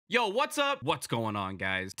Yo, what's up? What's going on,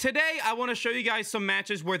 guys? Today, I want to show you guys some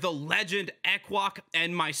matches where the legend Eqwaak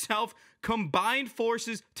and myself combined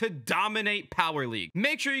forces to dominate Power League.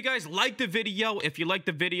 Make sure you guys like the video. If you like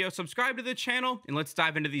the video, subscribe to the channel, and let's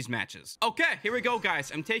dive into these matches. Okay, here we go,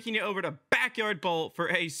 guys. I'm taking you over to Backyard Bowl for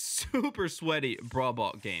a super sweaty Brawl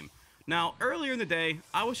Ball game. Now, earlier in the day,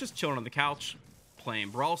 I was just chilling on the couch, playing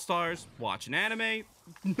Brawl Stars, watching anime.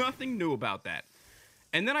 Nothing new about that.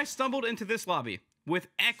 And then I stumbled into this lobby with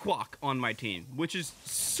Eqwaak on my team, which is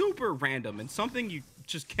super random and something you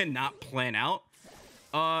just cannot plan out.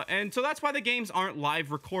 And so that's why the games aren't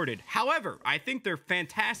live recorded. However, I think they're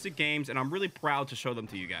fantastic games, and I'm really proud to show them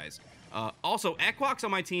to you guys. Also, Eqwaak's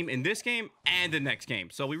on my team in this game and the next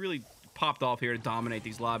game, so we really popped off here to dominate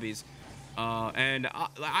these lobbies. And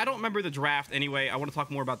I don't remember the draft anyway. I want to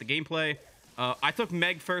talk more about the gameplay. I took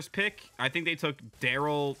Meg first pick. I think they took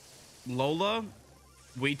Daryl, Lola.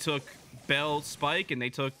 We took Bell, Spike, and they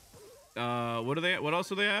took what else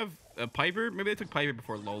do they have? Piper? Maybe they took Piper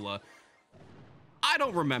before Lola. I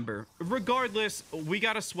don't remember. Regardless, we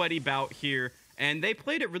got a sweaty bout here, and they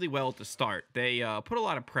played it really well at the start. They put a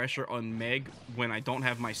lot of pressure on Meg when I don't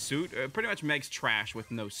have my suit. Pretty much Meg's trash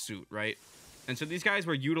with no suit, right? And so these guys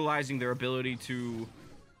were utilizing their ability to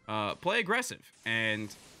play aggressive,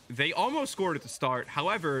 and they almost scored at the start.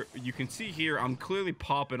 However, you can see here, I'm clearly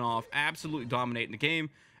popping off, absolutely dominating the game,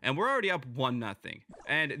 and we're already up 1-0.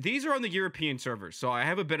 And these are on the European servers, so I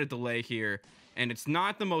have a bit of delay here, and it's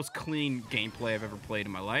not the most clean gameplay I've ever played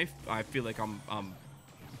in my life. I feel like I'm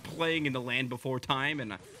playing in the land before time,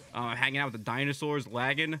 and hanging out with the dinosaurs,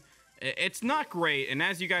 lagging. It's not great, and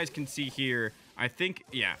as you guys can see here, I think,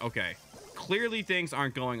 yeah, okay. Clearly things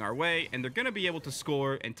aren't going our way, and they're going to be able to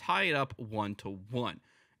score and tie it up 1-1.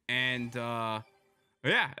 And,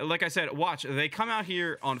 yeah, like I said, watch, they come out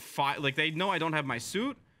here on fire. Like, they know I don't have my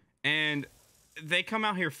suit, and they come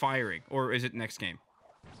out here firing. Or is it next game?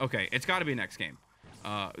 Okay, it's got to be next game.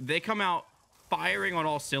 They come out firing on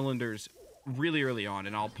all cylinders really early on,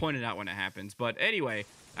 and I'll point it out when it happens. But anyway,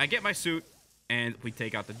 I get my suit, and we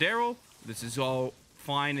take out the Daryl. This is all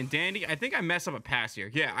fine and dandy. I think I mess up a pass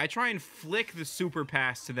here. Yeah, I try and flick the super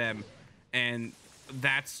pass to them, and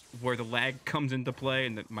that's where the lag comes into play,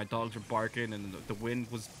 and my dogs are barking, and the wind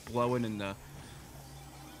was blowing, and the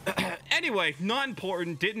anyway, not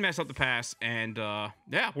important. Didn't mess up the pass, and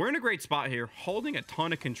yeah, we're in a great spot here, holding a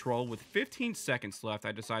ton of control. With 15 seconds left,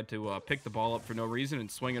 I decide to pick the ball up for no reason and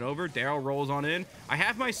swing it over. Daryl rolls on in. I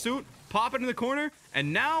have my suit, pop it in the corner,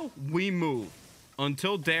 and now we move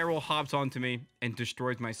until Daryl hops onto me and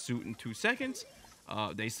destroys my suit in 2 seconds.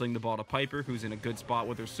 They sling the ball to Piper, who's in a good spot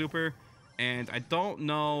with her super. And I don't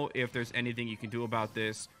know if there's anything you can do about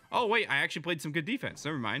this. Oh, wait, I actually played some good defense.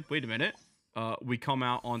 Never mind. Wait a minute. We come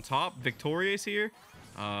out on top, victorious here.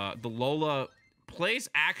 The Lola plays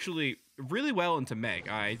actually really well into Meg.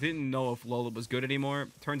 I didn't know if Lola was good anymore.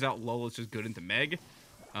 Turns out Lola's just good into Meg.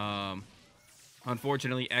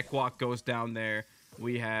 Unfortunately, Eqwaak goes down there.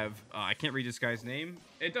 We have, I can't read this guy's name.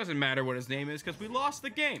 It doesn't matter what his name is because we lost the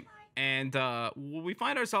game. And we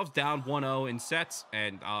find ourselves down 1-0 in sets,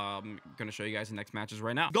 and I'm going to show you guys the next matches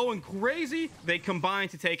right now. Going crazy, they combine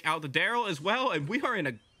to take out the Daryl as well, and we are in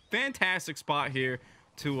a fantastic spot here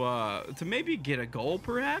to maybe get a goal,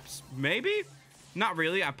 perhaps? Maybe? Not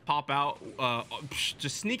really. I pop out,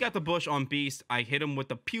 just sneak out the bush on Beast. I hit him with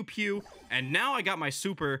the pew-pew, and now I got my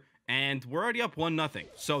super, and we're already up 1-0.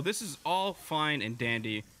 So this is all fine and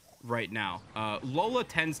dandy right now. Lola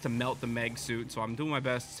tends to melt the Meg suit, so I'm doing my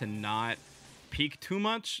best to not peek too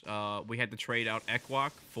much. We had to trade out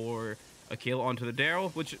Eqwaak for a kill onto the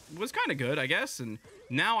Daryl, which was kind of good, I guess. And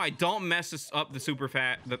now I don't mess up the super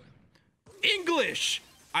the English.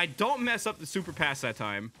 I don't mess up the super pass that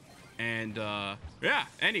time. And yeah,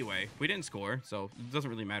 anyway, we didn't score, so it doesn't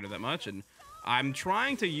really matter that much. And I'm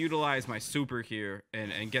trying to utilize my super here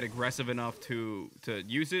and get aggressive enough to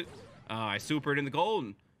use it. I supered in the goal,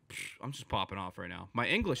 and I'm just popping off right now. My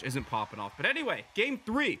English isn't popping off. But anyway, game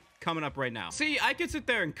 3 coming up right now. See, I could sit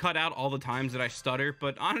there and cut out all the times that I stutter,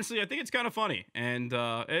 but honestly, I think it's kind of funny. And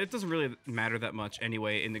it doesn't really matter that much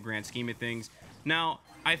anyway in the grand scheme of things. Now,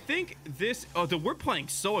 I think this... Oh, we're playing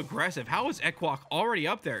so aggressive. How is Eqwaak already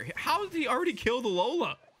up there? How did he already kill the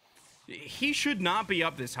Lola? He should not be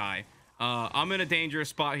up this high. I'm in a dangerous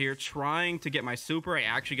spot here, trying to get my super. I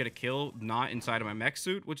actually get a kill, not inside of my mech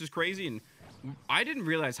suit, which is crazy. And I didn't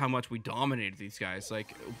realize how much we dominated these guys.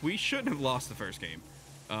 Like, we shouldn't have lost the first game.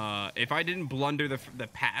 If I didn't blunder the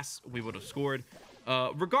pass, we would have scored.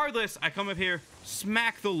 Regardless, I come up here,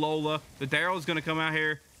 smack the Lola. The Daryl's gonna come out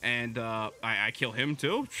here, and I kill him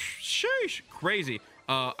too. Sheesh, crazy.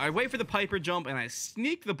 I wait for the Piper jump, and I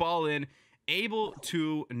sneak the ball in able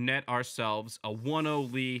to net ourselves a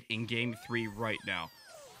 1-0 lead in game 3 right now.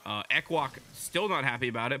 Eqwaak still not happy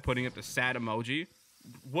about it, putting up the sad emoji.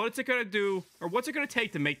 What's it gonna do, or what's it gonna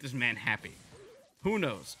take to make this man happy? Who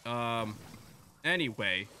knows?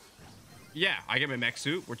 Anyway, yeah, I get my mech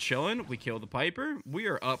suit. We're chilling. We kill the Piper. We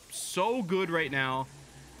are up so good right now.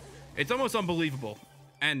 It's almost unbelievable.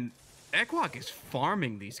 And Eqwaak is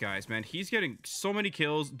farming these guys, man. He's getting so many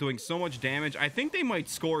kills, doing so much damage. I think they might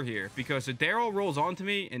score here because the Daryl rolls onto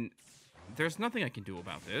me, and there's nothing I can do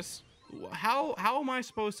about this. How am I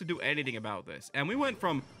supposed to do anything about this? And we went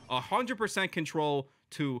from 100% control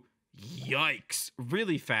to yikes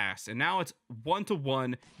really fast. And now it's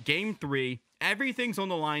 1-1, game 3. Everything's on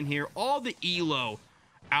the line here. All the elo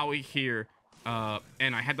out here.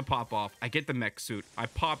 And I had to pop off. I get the mech suit. I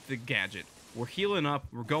pop the gadget. We're healing up.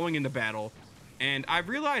 We're going into battle. And I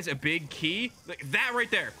realized a big key. Like that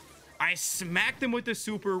right there. I smacked him with the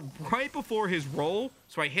super right before his roll.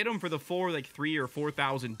 So I hit him for the 3,000 or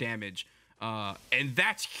 4,000 damage. And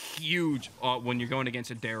that's huge when you're going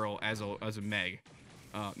against a Daryl as a Meg.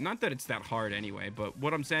 Not that it's that hard anyway, but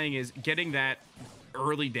what I'm saying is getting that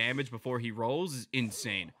early damage before he rolls is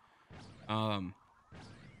insane.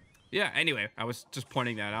 Yeah, anyway, I was just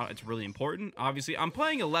pointing that out. It's really important. Obviously, I'm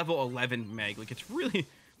playing a level 11 Meg. Like, it's really...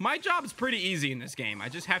 My job is pretty easy in this game. I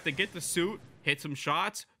just have to get the suit, hit some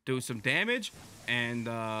shots, do some damage, and,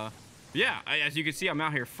 yeah, as you can see, I'm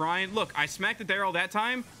out here frying. Look, I smacked the Daryl that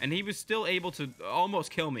time, and he was still able to almost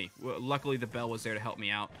kill me. Luckily, the Bell was there to help me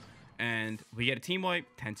out. And we get a team wipe,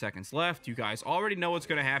 10 seconds left. You guys already know what's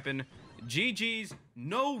going to happen. GG's,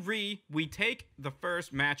 no re. We take the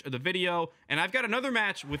first match of the video, and I've got another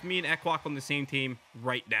match with me and Eqwaak on the same team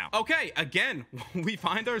right now. Okay, again, we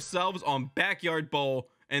find ourselves on Backyard Bowl,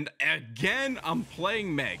 and again, I'm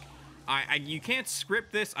playing Meg. You can't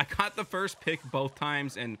script this. I got the first pick both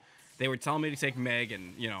times, and they were telling me to take Meg,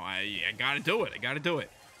 and, you know, I gotta do it. I gotta do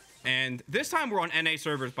it. And this time we're on NA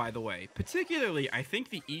servers, by the way. Particularly, I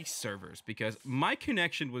think the East servers, because my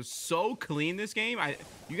connection was so clean this game.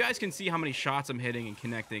 You guys can see how many shots I'm hitting and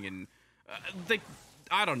connecting, and like,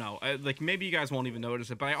 I don't know. Like, maybe you guys won't even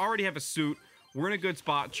notice it, but I already have a suit. We're in a good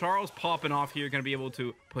spot. Charles popping off here, going to be able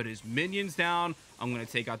to put his minions down. I'm going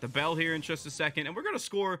to take out the Bell here in just a second, and we're going to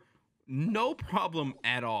score no problem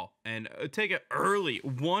at all, and take an early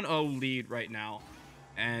 1-0 lead right now.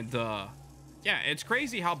 And, yeah, it's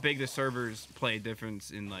crazy how big the servers play a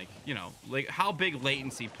difference in, like, you know, like how big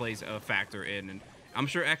latency plays a factor in. And I'm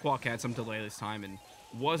sure Eqwaak had some delay this time and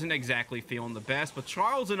wasn't exactly feeling the best. But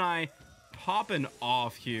Charles and I popping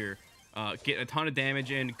off here, getting a ton of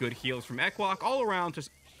damage in, good heals from Eqwaak. All around,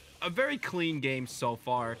 just a very clean game so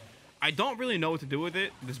far. I don't really know what to do with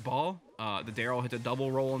it, this ball. The Daryl hit a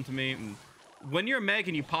double roll into me. And when you're a Meg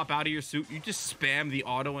and you pop out of your suit, you just spam the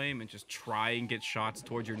auto aim and just try and get shots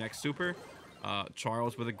towards your next super.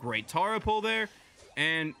 Charles with a great Tara pull there.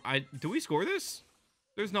 And do we score this?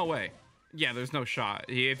 There's no way. Yeah, there's no shot.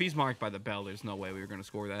 If he's marked by the Bell, there's no way we were going to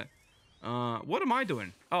score that. What am I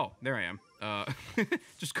doing? Oh, there I am.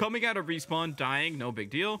 Just coming out of respawn, dying, no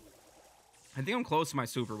big deal. I think I'm close to my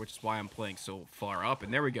super, which is why I'm playing so far up.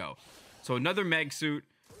 And there we go. So another Meg suit.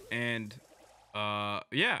 And, yeah,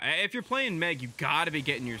 if you're playing Meg, you got to be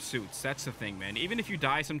getting your suits. That's the thing, man. Even if you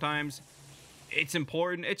die sometimes, it's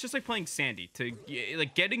important. It's just like playing Sandy.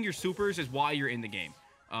 Like, getting your supers is why you're in the game.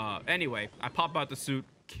 Anyway, I pop out the suit,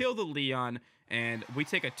 kill the Leon, and we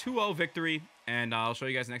take a 2-0 victory, and I'll show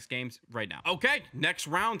you guys next games right now. Okay, next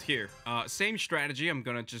round here. Same strategy. I'm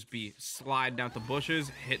gonna just be sliding out the bushes,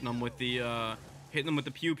 hitting them with the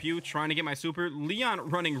pew-pew, trying to get my super. Leon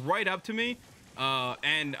running right up to me,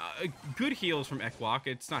 and good heals from Eqwaak.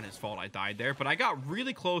 It's not his fault I died there, but I got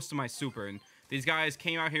really close to my super, and these guys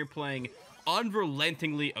came out here playing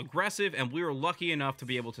unrelentingly aggressive, and we were lucky enough to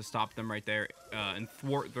be able to stop them right there and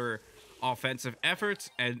thwart their offensive efforts.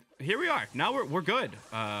 And here we are. Now we're good.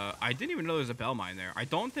 I didn't even know there's a Bell mine there. I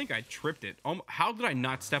don't think I tripped it. How did I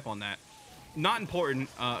not step on that? Not important.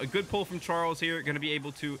 A good pull from Charles here. Going to be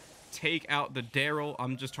able to take out the Daryl.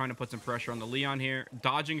 I'm just trying to put some pressure on the Leon here.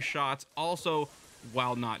 Dodging shots also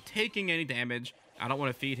while not taking any damage. I don't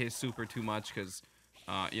want to feed his super too much because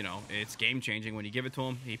you know, it's game-changing when you give it to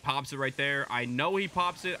him. He pops it right there. I know he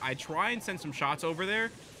pops it. I try and send some shots over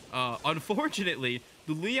there. Unfortunately,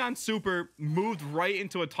 the Leon super moved right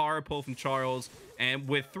into a Tara pull from Charles. And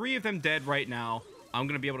with 3 of them dead right now, I'm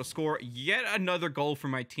going to be able to score yet another goal for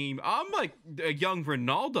my team. I'm like a young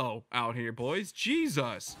Ronaldo out here, boys.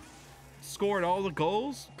 Jesus. Scored all the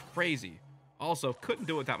goals. Crazy. Also, couldn't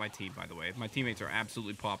do it without my team, by the way. My teammates are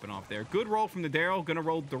absolutely popping off there. Good roll from the Daryl. Going to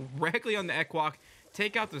roll directly on the Eqwaak.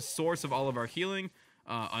 Take out the source of all of our healing.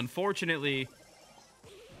 Unfortunately,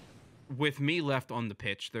 with me left on the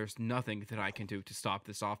pitch, there's nothing that I can do to stop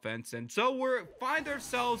this offense. And so find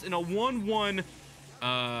ourselves in a 1-1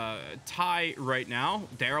 tie right now.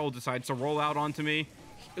 Daryl decides to roll out onto me.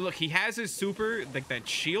 Look, he has his super, like that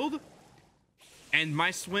shield, and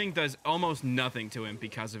my swing does almost nothing to him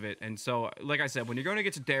because of it. And so, like I said, when you're going to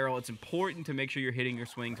get to Daryl, it's important to make sure you're hitting your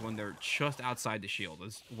swings when they're just outside the shield,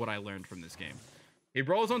 is what I learned from this game. He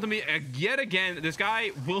rolls onto me yet again. This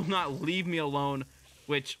guy will not leave me alone,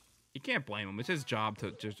 which you can't blame him. It's his job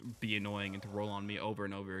to just be annoying and to roll on me over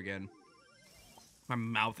and over again. My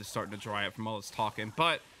mouth is starting to dry up from all this talking,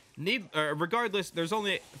 but regardless, there's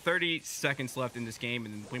only 30 seconds left in this game,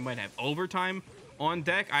 and we might have overtime on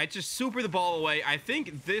deck. I just super the ball away. I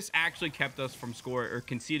think this actually kept us from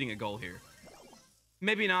conceding a goal here.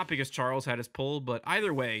 Maybe not because Charles had his pull, but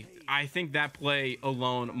either way, I think that play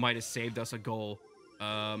alone might have saved us a goal.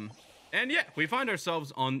 And yeah, we find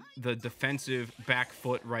ourselves on the defensive back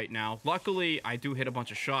foot right now. Luckily, I do hit a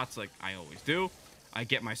bunch of shots like I always do. I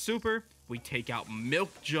get my super. We take out Milk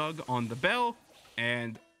Jug on the bell,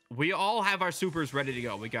 and we all have our supers ready to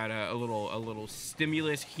go. We got a little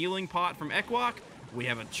stimulus healing pot from Eqwaak. We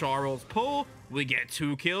have a Charles pull. We get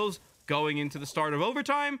 2 kills going into the start of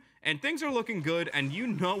overtime, and things are looking good, and you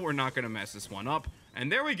know we're not going to mess this one up. And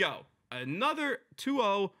there we go. Another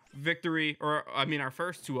 2-0 victory, or I mean our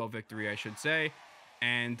first 2-0 victory, I should say.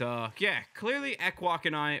 And yeah, clearly Eqwaak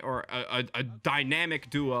and I are a dynamic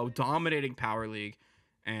duo dominating Power League.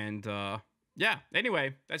 And yeah,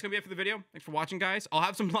 anyway, that's gonna be it for the video. Thanks for watching, guys. I'll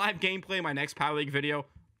have some live gameplay in my next Power League video,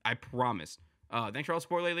 I promise. Thanks for all the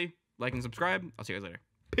support lately. Like and subscribe. I'll see you guys later.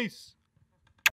 Peace.